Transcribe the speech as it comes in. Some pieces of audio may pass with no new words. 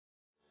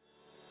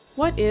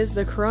What is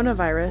the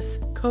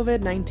coronavirus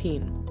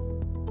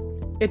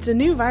COVID-19? It's a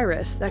new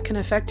virus that can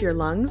affect your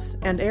lungs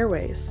and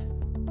airways.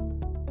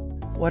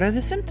 What are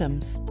the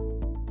symptoms?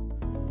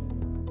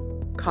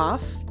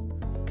 Cough,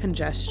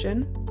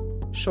 congestion,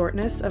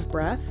 shortness of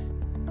breath,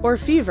 or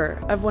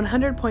fever of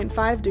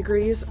 100.5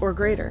 degrees or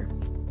greater.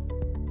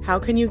 How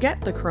can you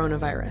get the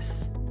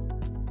coronavirus?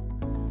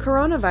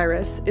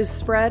 Coronavirus is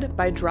spread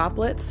by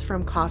droplets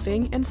from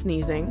coughing and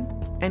sneezing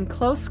and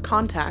close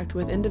contact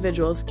with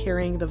individuals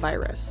carrying the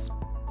virus.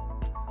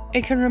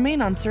 It can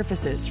remain on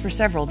surfaces for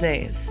several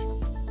days.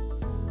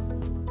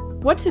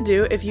 What to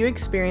do if you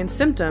experience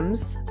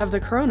symptoms of the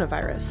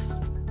coronavirus?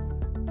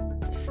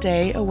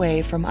 Stay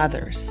away from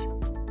others.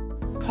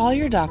 Call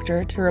your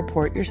doctor to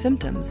report your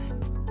symptoms.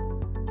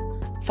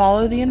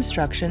 Follow the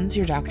instructions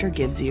your doctor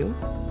gives you.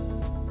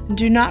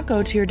 Do not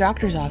go to your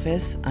doctor's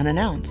office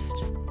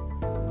unannounced.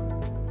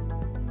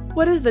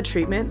 What is the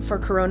treatment for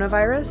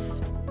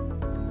coronavirus?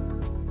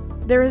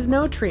 There is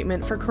no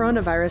treatment for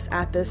coronavirus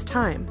at this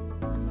time.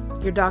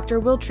 Your doctor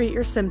will treat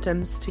your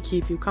symptoms to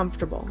keep you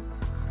comfortable.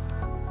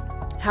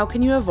 How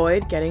can you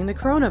avoid getting the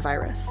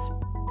coronavirus?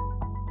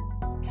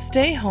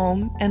 Stay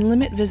home and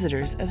limit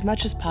visitors as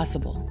much as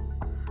possible.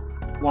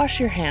 Wash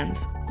your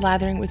hands,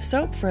 lathering with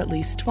soap for at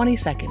least 20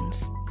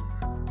 seconds.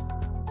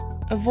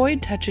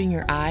 Avoid touching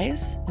your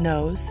eyes,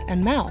 nose,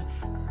 and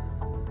mouth.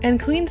 And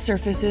clean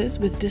surfaces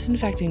with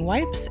disinfecting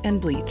wipes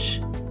and bleach.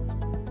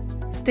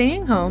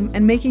 Staying home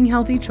and making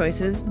healthy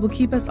choices will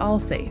keep us all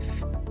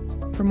safe.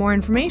 For more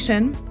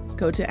information,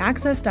 go to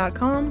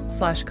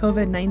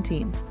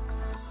axxess.com/COVID-19.